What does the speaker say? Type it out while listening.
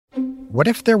What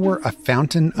if there were a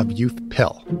fountain of youth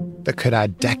pill that could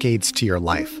add decades to your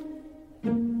life?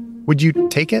 Would you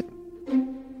take it?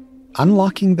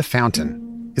 Unlocking the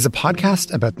Fountain is a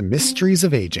podcast about the mysteries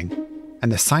of aging and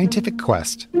the scientific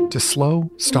quest to slow,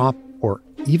 stop, or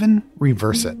even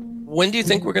reverse it. When do you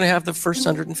think we're going to have the first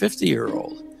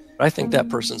 150-year-old? I think that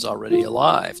person's already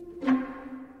alive.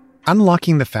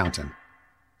 Unlocking the Fountain.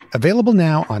 Available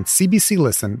now on CBC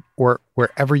Listen or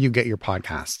wherever you get your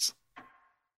podcasts.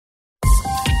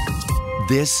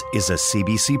 This is a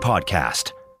CBC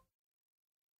podcast.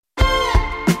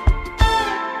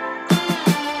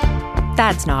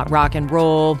 That's not rock and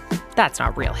roll. That's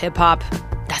not real hip hop.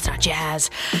 That's not jazz.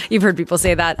 You've heard people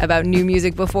say that about new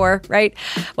music before, right?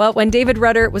 Well, when David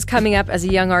Rudder was coming up as a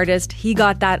young artist, he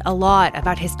got that a lot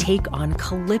about his take on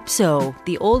Calypso.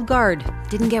 The old guard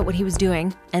didn't get what he was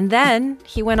doing. And then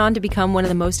he went on to become one of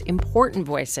the most important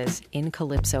voices in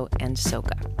Calypso and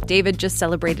soca. David just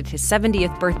celebrated his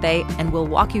 70th birthday and will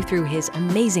walk you through his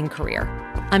amazing career.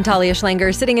 I'm Talia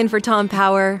Schlanger, sitting in for Tom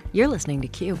Power. You're listening to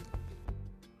Q.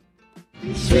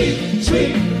 Sweet,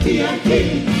 sweet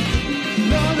TNT.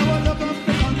 Lord, I love of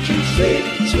the country. Sweet,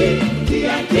 sweet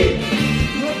TNT.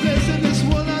 No place in this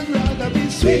world I'd rather be.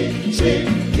 Sweet, sweet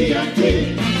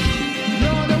TNT.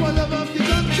 Lord, I love of the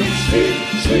country. Sweet,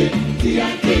 sweet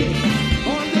TNT.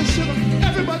 All the sugar,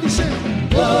 everybody sing.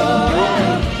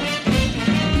 Whoa.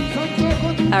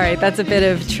 All right, that's a bit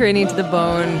of Trini to the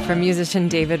Bone from musician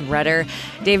David Rudder.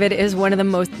 David is one of the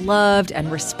most loved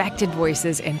and respected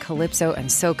voices in Calypso and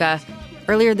soca.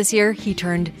 Earlier this year, he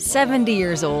turned 70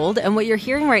 years old, and what you're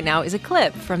hearing right now is a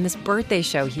clip from this birthday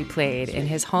show he played in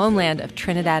his homeland of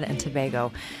Trinidad and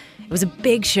Tobago. It was a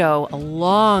big show, a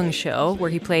long show,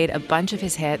 where he played a bunch of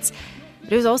his hits,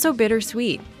 but it was also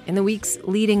bittersweet. In the weeks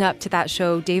leading up to that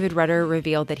show, David Rudder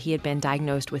revealed that he had been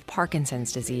diagnosed with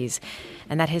Parkinson's disease,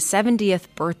 and that his 70th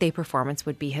birthday performance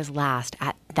would be his last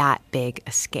at that big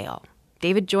a scale.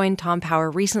 David joined Tom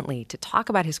Power recently to talk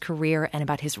about his career and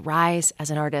about his rise as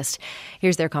an artist.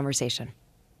 Here's their conversation.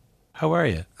 How are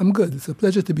you? I'm good. It's a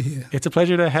pleasure to be here. It's a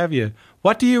pleasure to have you.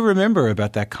 What do you remember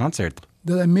about that concert?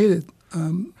 That I made it,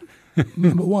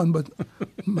 number one, but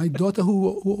my daughter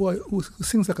who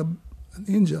sings like an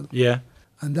angel. Yeah.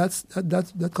 And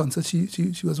that concert, she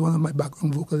was one of my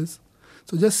background vocalists.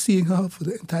 So just seeing her for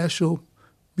the entire show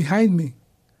behind me,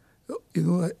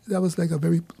 that was like a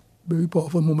very, very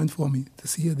powerful moment for me to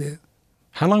see her there.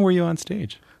 How long were you on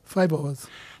stage? 5 hours.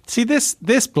 See, this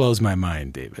blows my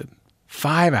mind, David.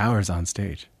 5 hours on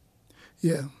stage.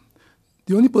 Yeah.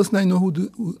 The only person I know who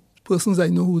do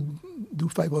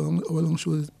 5 hour long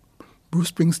shows is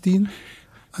Bruce Springsteen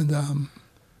and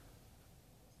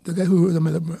the guy who wrote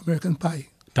American Pie.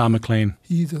 Don McLean.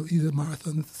 He's a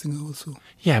marathon singer also.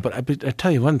 Yeah, but I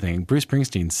tell you one thing. Bruce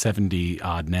Springsteen's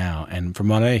 70-odd now, and from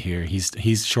what I hear,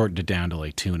 he's shortened it down to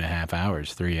like 2.5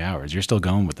 hours, 3 hours. You're still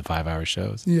going with the 5-hour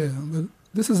shows. Yeah, but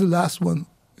this is the last one.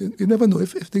 You never know.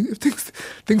 If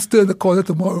things turn the corner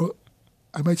tomorrow,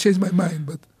 I might change my mind.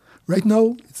 But right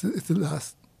now, it's the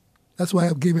last. That's why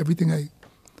I gave everything I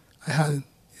had,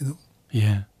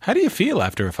 Yeah. How do you feel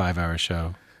after a 5-hour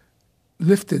show?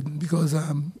 Lifted, because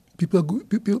people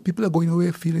are going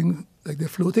away feeling like they're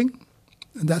floating,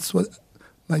 and that's what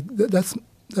my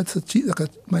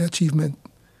achievement.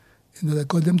 I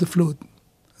got them to float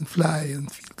and fly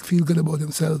and feel good about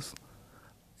themselves.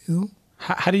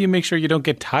 How do you make sure you don't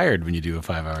get tired when you do a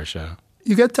 5-hour show?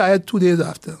 You get tired 2 days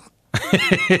after.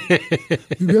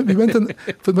 we went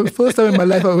for the first time in my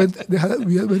life. We went to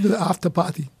the after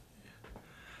party.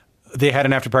 They had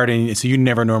an after party, so you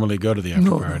never normally go to the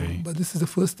after party. No, but this is the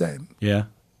first time. Yeah.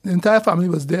 The entire family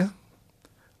was there,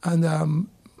 and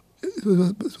it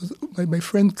was my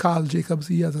friend Carl Jacobs.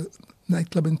 He has a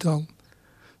nightclub in town,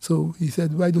 so he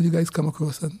said, "Why don't you guys come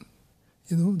across?" And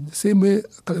the same way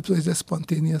Calypso is just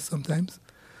spontaneous sometimes.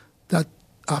 That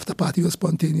after party was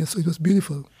spontaneous, so it was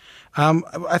beautiful.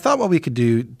 I thought what we could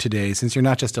do today, since you're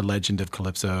not just a legend of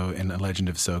Calypso and a legend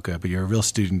of soca, but you're a real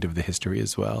student of the history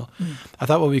as well. I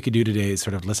thought what we could do today is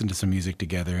sort of listen to some music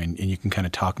together, and you can kind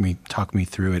of talk me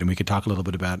through it, and we could talk a little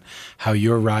bit about how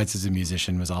your rise as a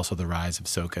musician was also the rise of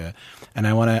soca. And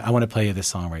I want to play you this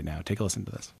song right now. Take a listen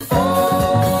to this.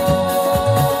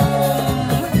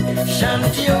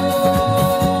 Shanty-o,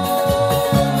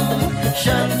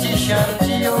 shanty,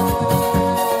 shanty-o.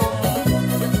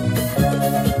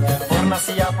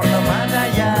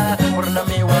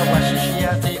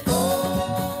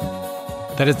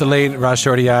 That is the late Raj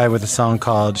Shorty-I with a song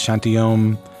called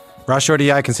Shanty-Om. Raj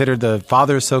Shorty-I, considered the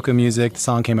father of soca music. The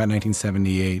song came out in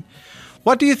 1978.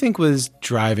 What do you think was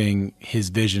driving his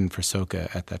vision for soca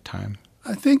at that time?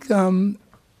 I think the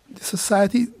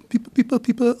society, people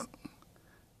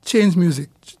changed music.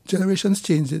 Generations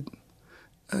changed it.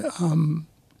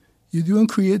 You do and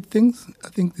create things, I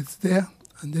think it's there,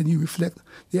 and then you reflect.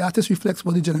 The artist reflects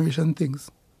what the generation thinks.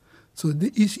 So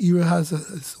each era has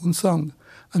its own sound.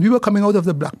 And we were coming out of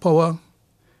the Black Power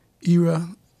era.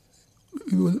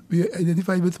 We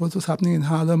identified with what was happening in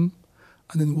Harlem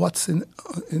and then what's in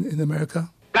America.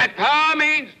 Black power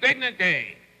means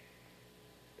dignity.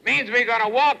 It means we're going to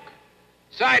walk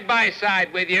side by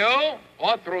side with you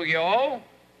or through you.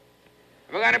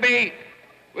 We're going to be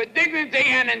with dignity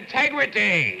and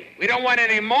integrity. We don't want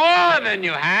any more than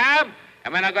you have,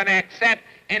 and we're not going to accept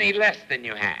any less than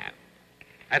you have.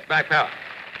 That's Black power.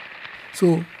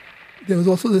 So there was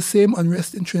also the same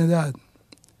unrest in Trinidad.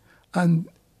 And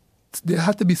there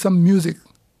had to be some music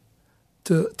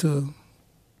to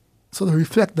sort of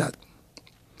reflect that.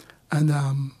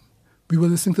 And we were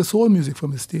listening to soul music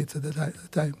from the States at the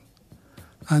time.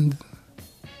 And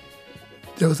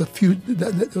there was a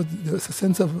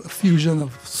sense of a fusion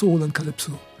of soul and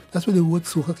calypso. That's where the word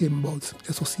soca came about,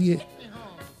 S-O-C-A.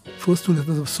 First two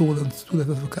letters of soul and two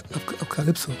letters of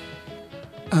calypso.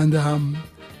 And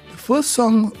the first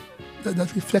song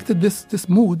that reflected this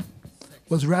mood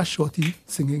was Ras Shorty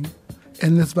singing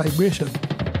Endless Vibration.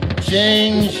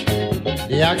 Change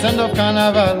the accent of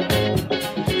carnival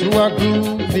to a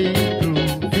groovy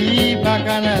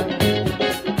bacchanal,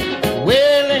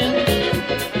 wailing,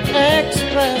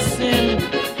 expressing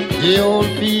the old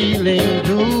feeling.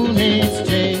 Do needs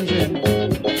changing.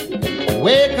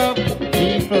 Wake up,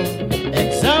 people,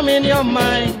 examine your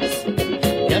minds.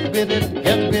 Get with it,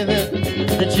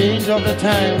 the change of the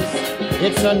times.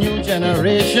 It's a new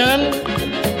generation,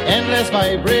 endless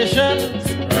vibrations.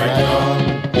 Right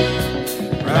on.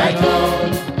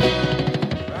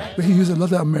 But he used a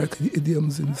lot of American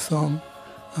idioms in the song.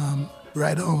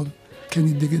 Right on. Can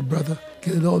you dig it, brother?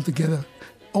 Get it all together.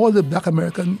 All the Black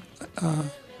American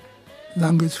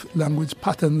language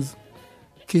patterns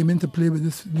came into play with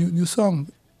this new song.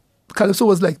 Calypso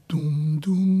was like doom,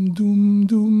 doom, doom,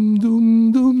 doom,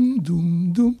 doom, doom,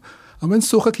 doom, doom. And when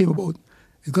soca came about,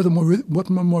 it got more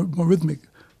rhythmic.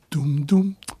 Doom,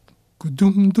 doom,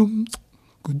 doom, doom,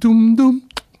 doom, doom,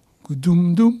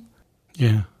 doom, doom.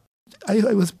 Yeah.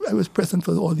 I was present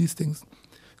for all these things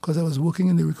because I was working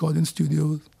in the recording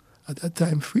studios at that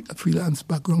time, freelance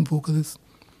background vocalist.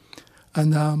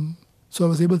 And so I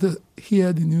was able to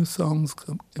hear the new songs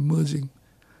emerging.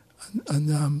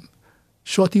 And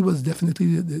Shorty was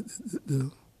definitely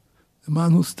the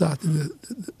man who started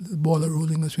the ball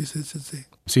rolling, as we should say.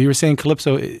 So you were saying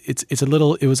Calypso, it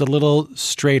was a little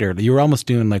straighter. You were almost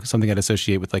doing like something I'd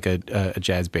associate with like a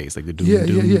jazz bass, like the doom,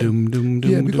 doom, doom, doom,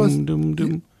 doom, doom,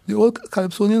 doom. The old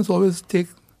Calypsonians always take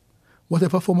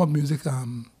whatever form of music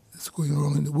is going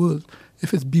wrong in the world.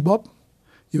 If it's bebop,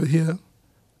 you will hear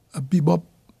a bebop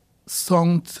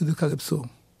song to the Calypso.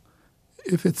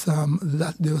 If it's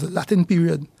there was a Latin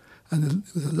period, and there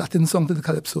was a Latin song to the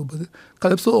Calypso. But the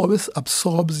Calypso always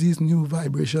absorbs these new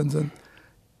vibrations and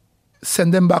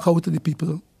send them back out to the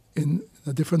people in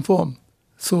a different form.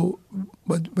 So,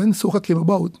 but when soca came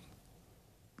about,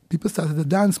 people started to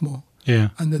dance more. Yeah.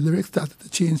 And the lyrics started to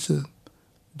change to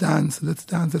dance, let's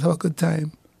have a good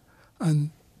time. And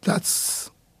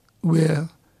that's where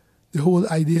the whole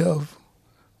idea of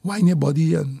wind your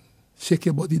body and shake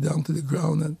your body down to the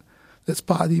ground and let's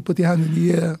party, put your hand in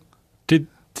the air.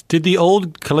 Did the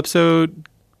old Calypsonians,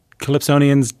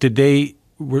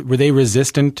 were they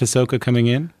resistant to soca coming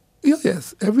in?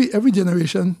 Yes. Every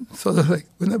generation, sort of like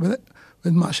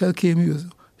when Marshall came, he was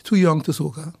too young to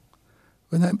soca.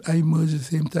 When I emerged at the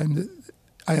same time,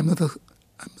 I'm not a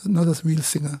real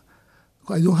singer.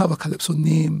 I don't have a Calypso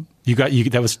name.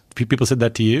 People said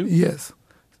that to you? Yes.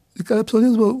 The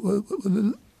Calypsonians were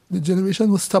the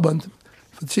generation was stubborn.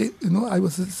 I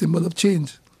was a symbol of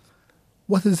change.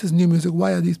 What is this new music?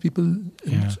 Why are these people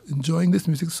enjoying this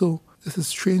music so this is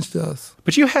strange to us?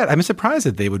 But I'm surprised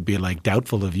that they would be like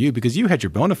doubtful of you because you had your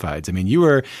bona fides. I mean, you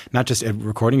were not just a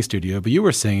recording studio, but you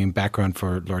were singing background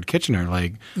for Lord Kitchener,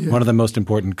 like one of the most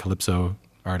important Calypso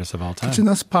artists of all time.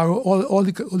 Kitchener, Sparrow, all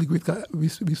the great guys, we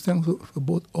sang for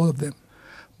all of them.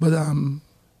 But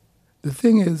the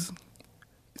thing is,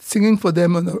 singing for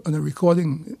them in the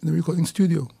recording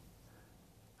studio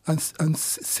and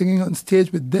singing on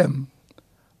stage with them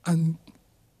and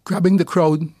grabbing the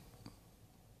crowd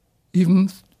even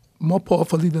more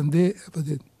powerfully than they ever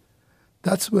did.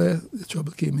 That's where the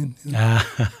trouble came in. Yeah,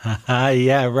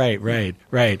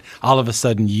 right. All of a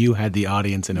sudden, you had the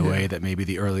audience in a way that maybe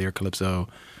the earlier Calypsonians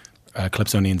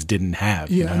didn't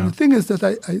have. Yeah, and the thing is that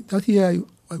that year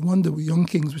I won the Young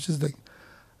Kings, which is like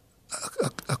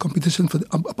a competition for the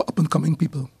up-and-coming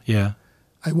people. Yeah.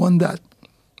 I won that.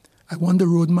 I won the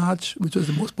Road March, which was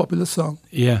the most popular song.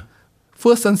 Yeah.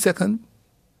 First and second,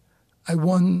 I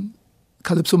won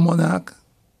Calypso Monarch.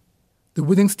 The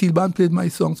winning steel band played my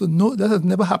song. So no, that has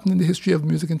never happened in the history of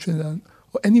music in Trinidad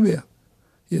or anywhere,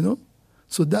 you know.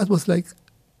 So that was like,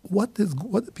 what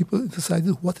people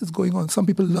decided, what is going on? Some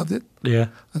people loved it, Yeah.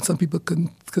 and some people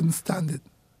couldn't stand it.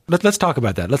 Let's talk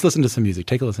about that. Let's listen to some music.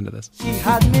 Take a listen to this. She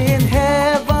had me in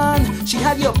heaven, she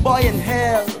had your boy in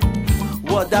hell.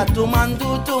 What that woman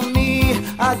do to me,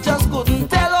 I just couldn't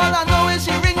tell. All I know is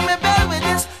she ring me bell with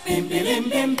this bim bim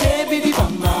bim baby di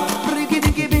bamba, riggy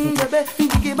diggy bing baby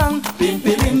diggy bang, bim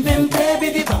bim bim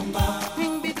baby di bamba.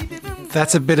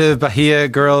 That's a bit of Bahia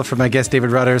Girl from my guest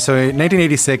David Rudder. So in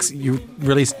 1986, you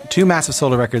released 2 massive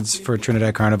solo records for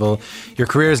Trinidad Carnival. Your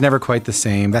career is never quite the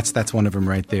same. That's one of them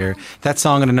right there. That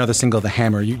song and another single, The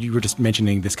Hammer, you were just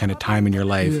mentioning this kind of time in your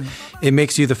life. Yeah. It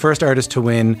makes you the first artist to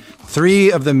win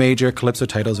 3 of the major Calypso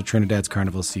titles of Trinidad's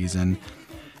Carnival season.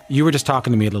 You were just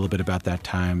talking to me a little bit about that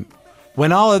time.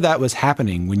 When all of that was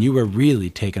happening, when you were really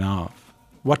taken off,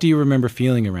 what do you remember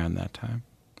feeling around that time?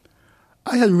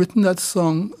 I had written that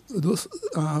song, those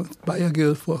by a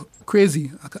girl for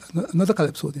Crazy, another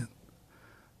Calypsonian,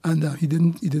 and he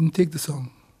didn't take the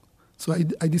song, so I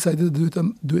decided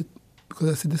to do it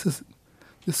because I said this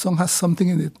song has something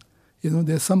in it, you know.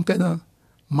 There's some kind of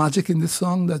magic in this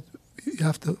song that you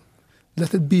have to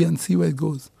let it be and see where it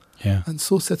goes. Yeah. And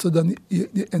so done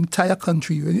the entire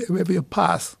country, wherever you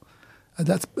pass, at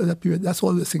that period, that's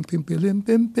all they sing, pim pim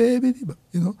pim baby,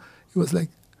 you know. It was like,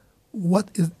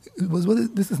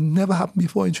 this has never happened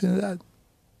before in Trinidad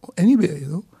or anywhere, you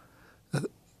know. That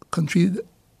country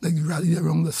like rallied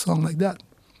around the song like that.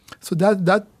 So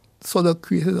that sort of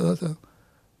created a lot of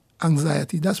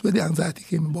anxiety. That's where the anxiety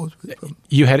came about.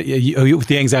 You had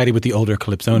the anxiety with the older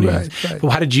Calypsonians. Right.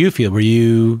 Well, how did you feel? Were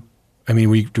you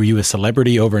a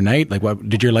celebrity overnight? Like, what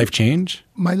did your life change?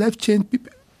 My life changed.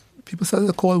 People started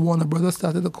to call. Warner Brothers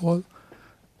started to call.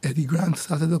 Eddie Grant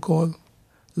started to call.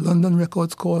 London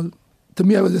Records called. To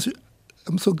me,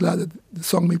 I'm so glad that the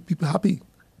song made people happy.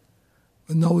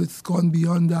 But now it's gone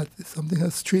beyond that. Something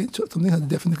has changed. Something has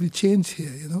definitely changed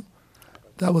here, you know.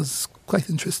 That was quite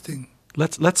interesting.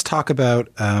 Let's talk about,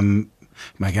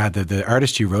 my God, the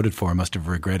artist you wrote it for must have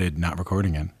regretted not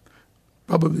recording it.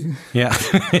 Probably. Yeah.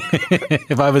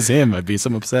 If I was him, I'd be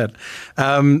so upset.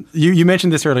 You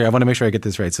mentioned this earlier. I want to make sure I get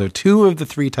this right. So 2 of the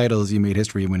 3 titles you made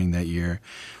history winning that year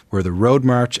were the Road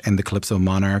March and the Calypso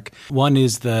Monarch. One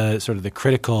is the sort of the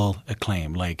critical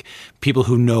acclaim, like people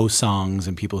who know songs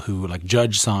and people who like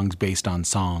judge songs based on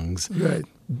songs. Right.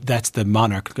 That's the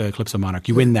Monarch, Calypso Monarch.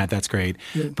 You win that, that's great.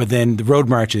 Yeah. But then the Road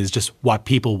March is just what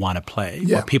people want to play,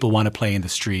 what people want to play in the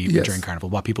street during Carnival,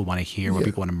 what people want to hear, what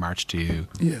people want to march to.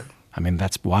 Yeah. I mean,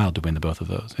 that's wild to win both of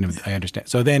those. And I understand.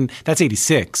 So then that's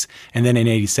 86. And then in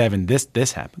 87,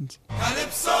 this happens.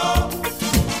 Calypso,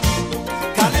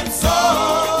 Calypso,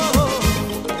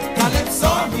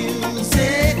 Calypso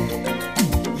music.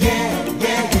 Yeah,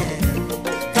 yeah,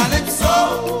 yeah.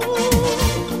 Calypso,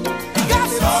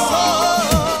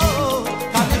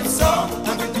 Calypso.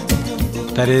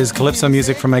 That is Calypso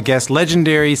music from my guest,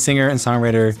 legendary singer and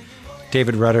songwriter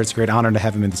David Rudder. It's a great honor to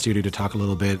have him in the studio to talk a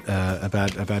little bit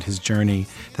about his journey.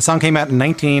 The song came out in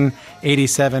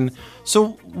 1987.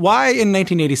 So why in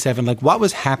 1987? Like, what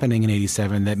was happening in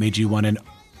 87 that made you want to,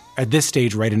 at this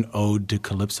stage, write an ode to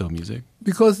Calypso music?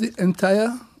 Because the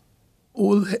entire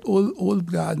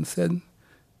old guard said,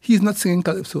 he's not singing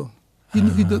Calypso.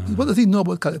 What does he know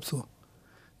about Calypso?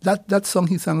 That song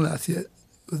he sang last year,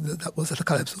 that was a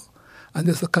Calypso. And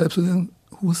there's a Calypsonian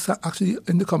who sang actually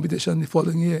in the competition the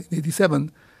following year, in 87.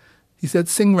 He said,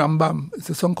 sing Rambam. It's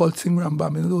a song called Sing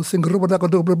Rambam. You know, sing.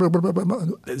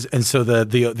 And so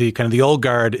the kind of the old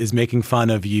guard is making fun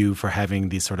of you for having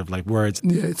these sort of like words.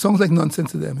 Yeah, it sounds like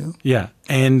nonsense to them, you know. Yeah.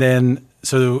 And then,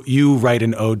 so you write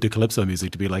an ode to Calypso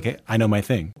music to be like, hey, I know my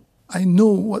thing. I know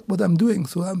what I'm doing.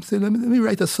 So I'm saying, let me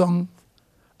write a song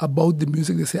about the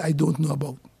music they say I don't know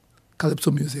about.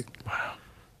 Calypso music. Wow.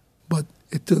 But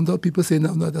it turns out people say,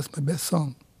 no, that's my best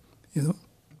song, you know.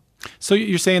 So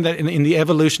you're saying that in the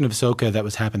evolution of soca that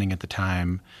was happening at the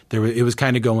time, it was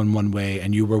kind of going one way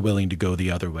and you were willing to go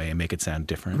the other way and make it sound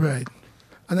different. Right.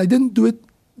 And I didn't do it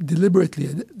deliberately.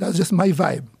 That's just my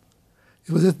vibe.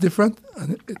 It was just different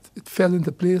and it fell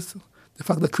into place. The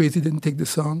fact that Crazy didn't take the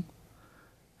song,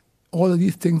 all of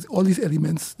these things, all these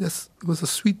elements, it was a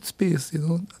sweet space, you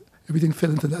know. Everything fell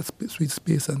into that sweet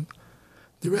space and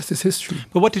the rest is history.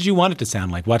 But what did you want it to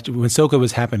sound like? When soca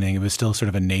was happening, it was still sort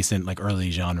of a nascent, like early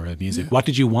genre of music. Yeah. What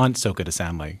did you want soca to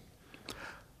sound like?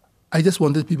 I just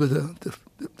wanted people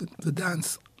to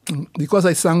dance. Because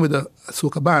I sang with a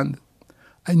soca band,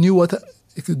 I knew what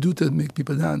it could do to make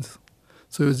people dance.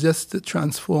 So it was just to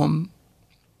transform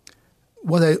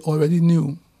what I already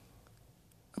knew,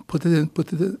 put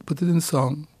it in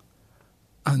song,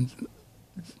 and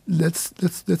let's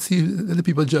see, let the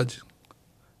people judge.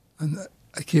 And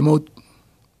I came out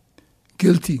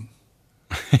guilty.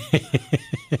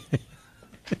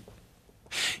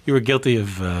 You were guilty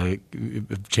of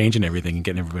changing everything and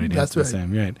getting everybody dancing the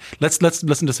same. Right. Let's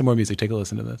listen to some more music. Take a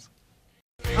listen to this.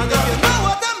 And if you know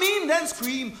what I mean, then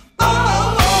scream,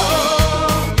 oh,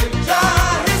 oh, give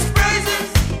Jah his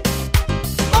praises.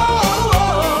 Oh,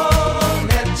 oh,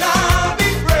 let Jah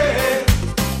be praised.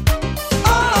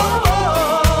 Oh,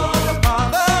 oh, the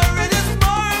Father in his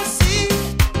mercy,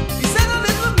 he sent a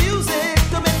little music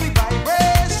to make me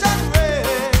vibration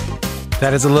raise.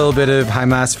 That is a little bit of High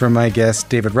Mass from my guest,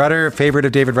 David Rudder, favorite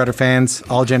of David Rudder fans,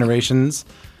 all generations.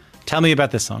 Tell me about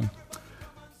this song.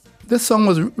 This song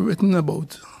was written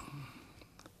about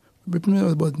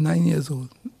 9 years old,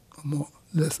 or more,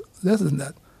 less than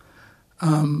that.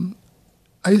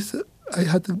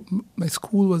 My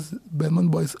school was Belmont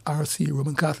Boys RC,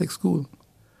 Roman Catholic school.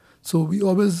 So we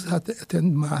always had to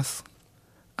attend Mass.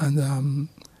 And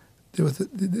there's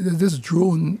this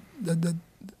drone that the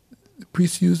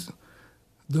priest used.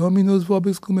 Dominus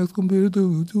vobis cum ex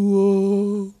spiritu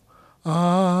tuo.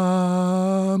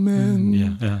 Amen.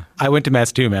 Yeah. I went to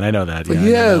Mass too, man. I know that. For years.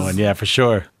 years. I know that one. Yeah, for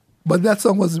sure. But that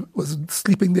song was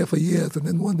sleeping there for years. And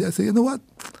then one day I said, you know what?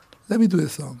 Let me do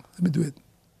this song. Let me do it.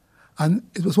 And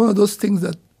it was one of those things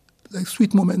that, like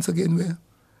sweet moments again, where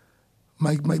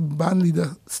my band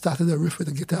leader started a riff with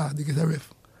the guitar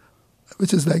riff,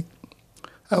 which is like,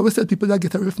 I always tell people that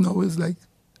guitar riff now is like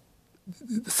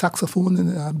the saxophone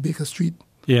in Baker Street.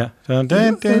 Yeah. Yeah.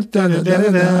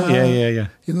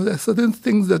 You know, there's certain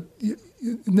things that you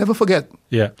never forget.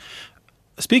 Yeah.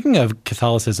 Speaking of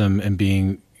Catholicism and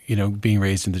being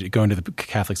raised going to the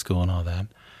Catholic school and all that,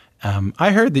 I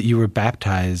heard that you were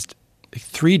baptized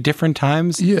 3 different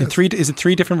times. Yes. Is it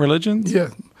 3 different religions?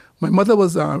 Yeah. My mother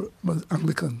was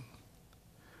Anglican,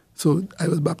 so I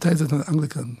was baptized as an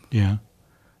Anglican. Yeah.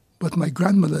 But my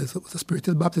grandmother was a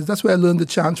spiritual Baptist. That's where I learned the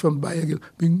chant from Bayagil.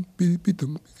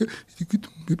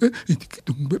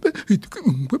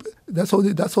 That's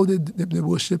how they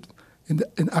worshipped in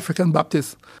African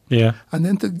Baptists. Yeah. And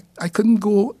then I couldn't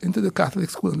go into the Catholic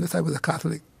school unless I was a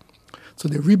Catholic. So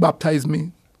they rebaptized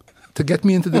me to get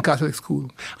me into the Catholic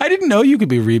school. I didn't know you could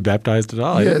be rebaptized at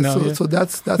all. Yeah, so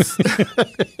that's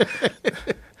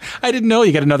I didn't know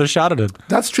you got another shot at it.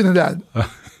 That's Trinidad.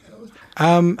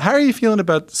 How are you feeling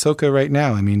about soca right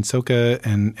now? I mean, soca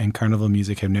and carnival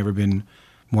music have never been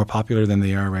more popular than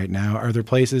they are right now. Are there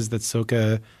places that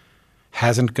soca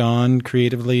hasn't gone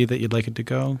creatively that you'd like it to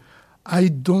go? I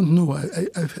don't know.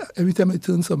 Every time I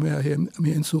turn somewhere, I'm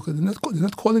hearing soca. They're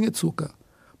not calling it soca,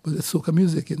 but it's soca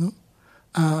music, you know.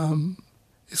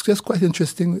 It's just quite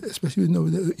interesting, especially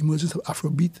with the emergence of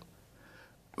Afrobeat.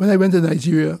 When I went to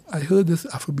Nigeria, I heard this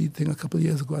Afrobeat thing a couple of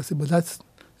years ago. I said, but that's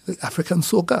like African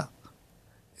soca.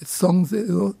 It's songs, you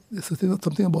know, there's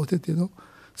something about it, you know.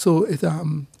 So it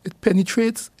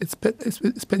penetrates, it's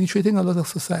penetrating a lot of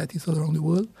societies all around the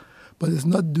world, but it's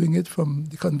not doing it from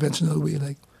the conventional way,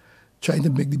 like trying to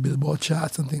make the Billboard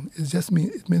charts and things. It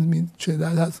means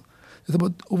Trinidad there's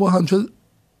about over 100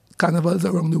 carnivals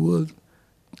around the world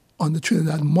on the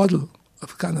Trinidad model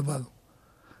of carnival.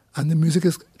 And the music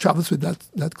travels with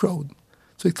that crowd.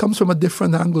 So it comes from a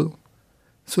different angle.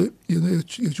 So, you know,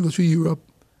 you go to Europe,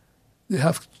 they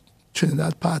have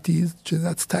Trinidad parties,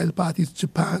 Trinidad-style parties,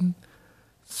 Japan,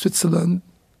 Switzerland,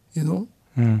 you know,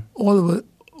 all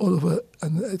over.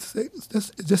 And it's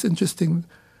just interesting.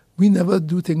 We never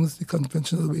do things the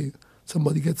conventional way.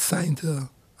 Somebody gets signed to a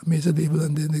major label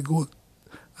and then they go,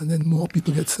 and then more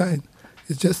people get signed.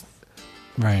 It's just...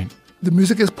 Right. The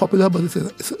music is popular, but it's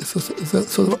a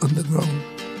sort of underground.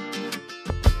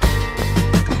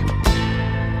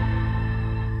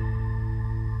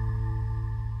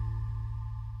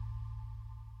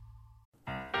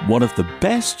 One of the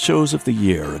best shows of the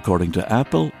year, according to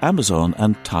Apple, Amazon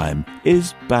and Time,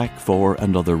 is back for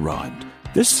another round.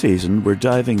 This season, we're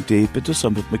diving deep into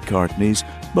some of McCartney's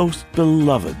most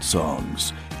beloved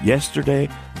songs. Yesterday,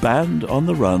 Band on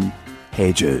the Run,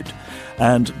 Hey Jude.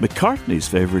 And McCartney's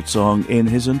favourite song in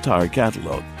his entire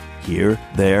catalogue, Here,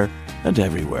 There and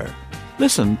Everywhere.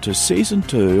 Listen to Season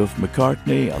 2 of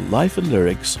McCartney, A Life in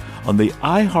Lyrics on the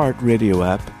iHeartRadio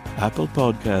app, Apple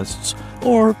Podcasts,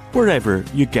 or wherever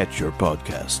you get your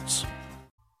podcasts.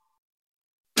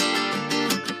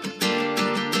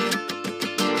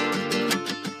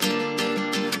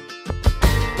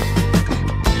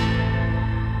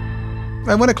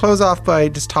 I want to close off by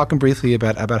just talking briefly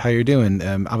about how you're doing.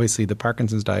 Obviously, the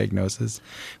Parkinson's diagnosis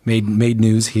made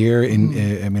news here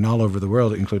in all over the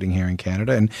world, including here in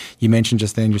Canada. And you mentioned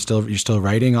just then you're still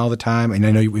writing all the time. And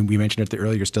I know we mentioned it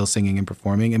earlier. You're still singing and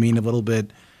performing. I mean, a little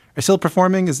bit. Are still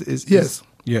performing? Yes.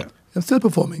 Yeah. I'm still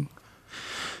performing.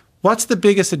 What's the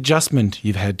biggest adjustment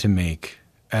you've had to make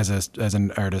as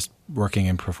an artist working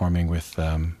and performing with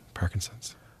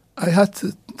Parkinson's? I had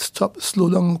to slow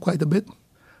down quite a bit.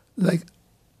 Like,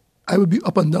 I would be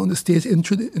up and down the stage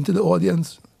into the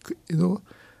audience,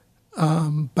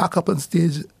 back up on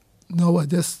stage. Now I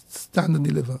just stand and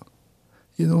deliver,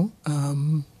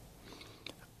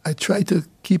 I try to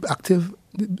keep active.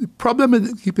 The problem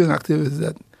with keeping active is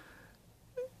that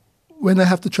when I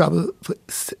have to travel for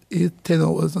 8-10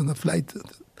 hours on a flight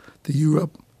to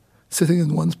Europe, sitting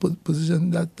in one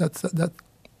position, that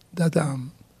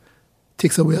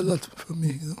takes away a lot from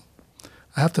me.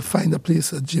 I have to find a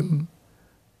place, a gym,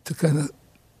 to kind of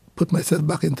put myself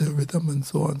back into rhythm and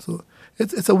so on. So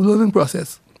it's a learning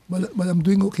process, but I'm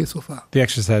doing okay so far. The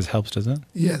exercise helps, doesn't it?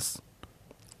 Yes.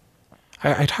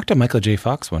 I talked to Michael J.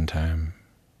 Fox one time,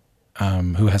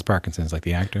 who has Parkinson's, like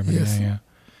the actor. Yes. Yeah.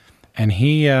 And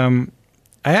he, I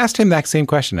asked him that same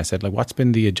question. I said, like, what's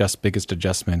been the biggest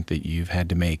adjustment that you've had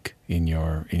to make in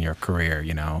your career,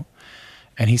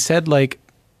 And he said,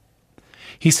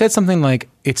 something like,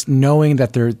 it's knowing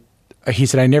that he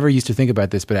said, I never used to think about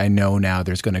this, but I know now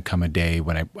there's going to come a day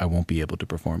when I won't be able to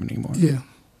perform anymore. Yeah.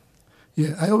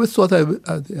 Yeah. I always thought I'd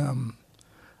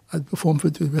perform for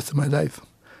the rest of my life.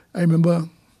 I remember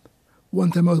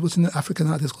one time I was watching an African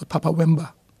artist called Papa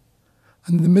Wemba.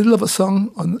 And in the middle of a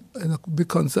song in a big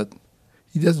concert,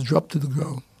 he just dropped to the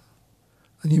ground.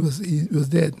 And he was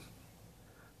dead.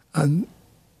 And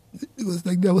it was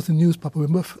like that was the news. Papa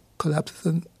Wemba collapses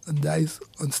and dies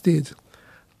on stage.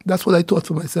 That's what I thought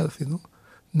for myself,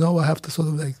 Now I have to sort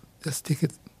of just take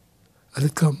it as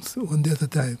it comes, one day at a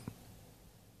time.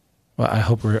 Well, I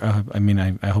hope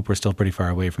we're still pretty far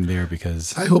away from there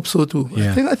because I hope so too.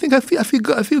 Yeah. I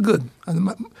feel good. And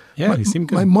you seem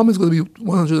good. My mom is going to be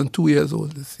 102 years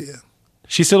old this year.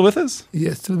 She's still with us?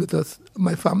 Yes, still with us. I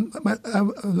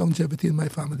have longevity in my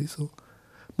family,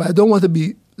 but I don't want to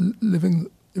be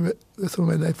living the rest of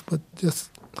my life, but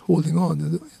just holding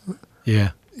on.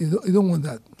 Yeah. You don't want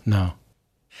that. No.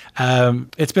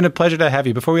 It's been a pleasure to have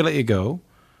you. Before we let you go,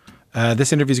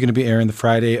 this interview is going to be airing the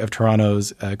Friday of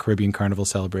Toronto's Caribbean Carnival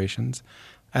celebrations.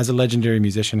 As a legendary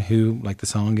musician who, like the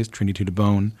song, is Trinity to the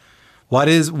bone, what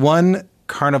is one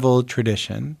carnival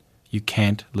tradition you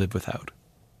can't live without?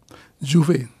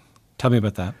 Juve. Tell me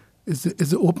about that. It's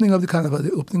the opening of the carnival,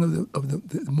 the opening of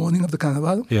the morning of the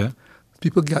carnival. Yeah.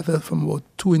 People gather from about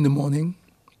 2 in the morning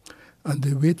and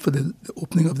they wait for the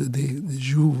opening of the day, the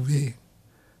Juve.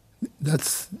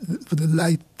 That's for the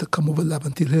light to come over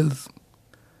Laventille Hills.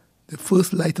 The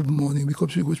first light of the morning,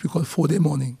 which we call 4-day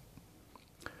morning.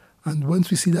 And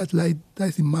once we see that light,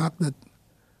 that's the mark that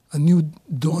a new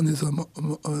dawn is on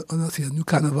us here, a new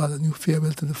carnival, a new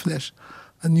farewell to the flesh,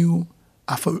 a new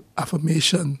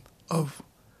affirmation of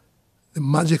the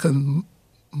magic and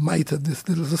might of this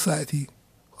little society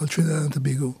called Trinidad and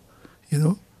Tobago,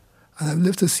 And I've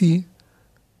lived to see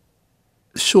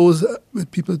shows with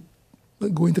people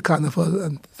going to carnival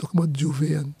and talking about Juve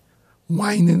and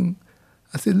whining.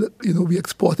 I said, look, we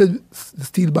exported the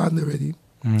steel band already.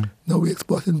 Mm. Now we're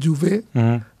exporting Juve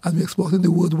and we're exporting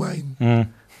the word wine. Mm.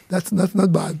 That's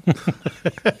not bad.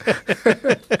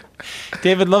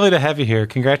 David, lovely to have you here.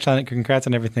 Congrats on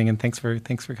everything, and thanks for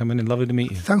coming in. Lovely to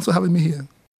meet you. Thanks for having me here.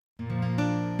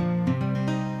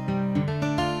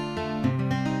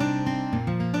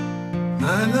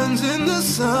 Islands in the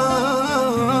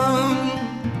sun,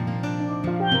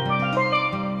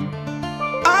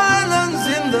 islands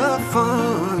in the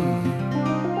fun.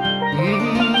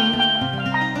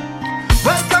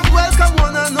 Welcome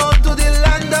one and all to the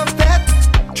land of death.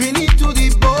 Trini to the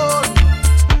bone,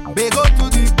 Bego to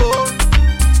the bone.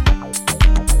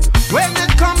 When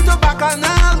it comes to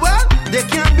Bacchanal, well, they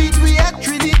can't beat we at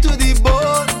Trini to the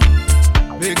bone,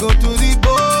 Bego to the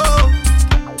bone.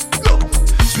 Look,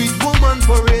 sweet woman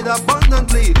parade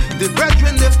abundantly. The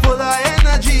brethren, they full of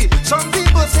energy. Some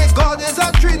people say God is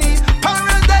a Trini.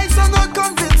 Paradise or not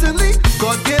convincingly.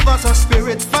 God gave us a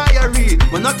spirit fiery,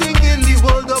 but nothing in the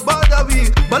world will bother we.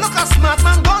 But look, a smart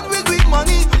man gone with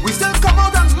money. We still come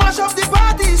out and mash up the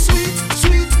party. Sweet,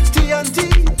 sweet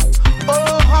TNT.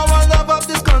 Oh, how I love up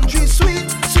this country.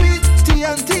 Sweet, sweet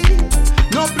TNT.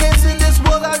 No place in this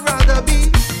world I'd rather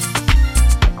be.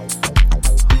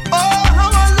 Oh, how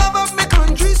I love up my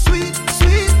country. Sweet,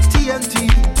 sweet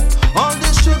TNT. All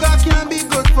this sugar can be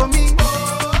good for me.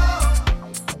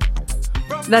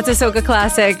 That's a soca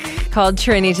classic called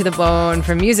Trini to the Bone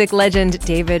from music legend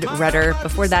David Rudder.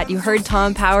 Before that, you heard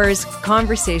Tom Power's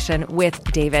conversation with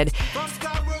David.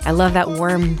 I love that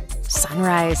warm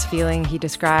sunrise feeling he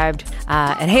described.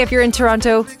 And hey, if you're in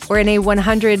Toronto or in a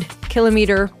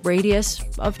 100-kilometer radius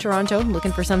of Toronto,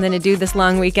 looking for something to do this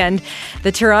long weekend,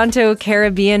 the Toronto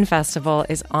Caribbean Festival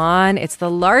is on. It's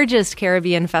the largest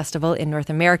Caribbean festival in North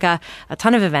America. A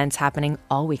ton of events happening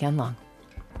all weekend long.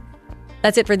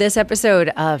 That's it for this episode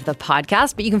of the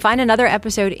podcast, but you can find another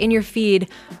episode in your feed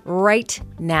right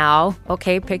now.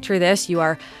 Okay, picture this. You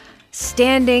are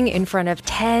standing in front of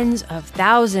tens of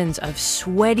thousands of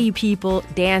sweaty people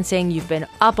dancing. You've been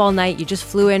up all night. You just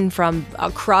flew in from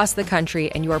across the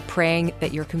country, and you are praying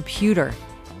that your computer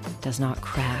does not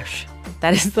crash.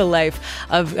 That is the life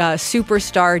of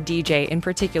superstar DJ, in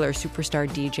particular, superstar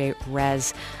DJ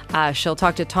Rez. She'll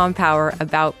talk to Tom Power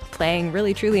about playing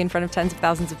really, truly in front of tens of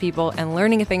thousands of people and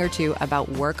learning a thing or two about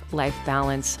work-life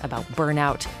balance, about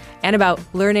burnout, and about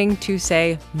learning to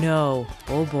say no.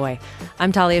 Oh boy.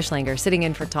 I'm Talia Schlanger, sitting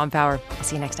in for Tom Power. I'll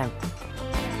see you next time.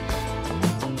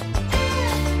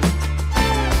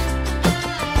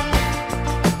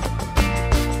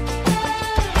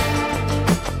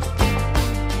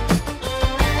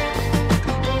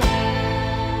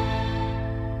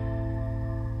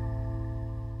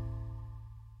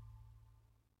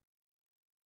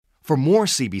 For more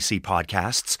CBC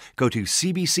podcasts, go to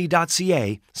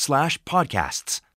cbc.ca/podcasts.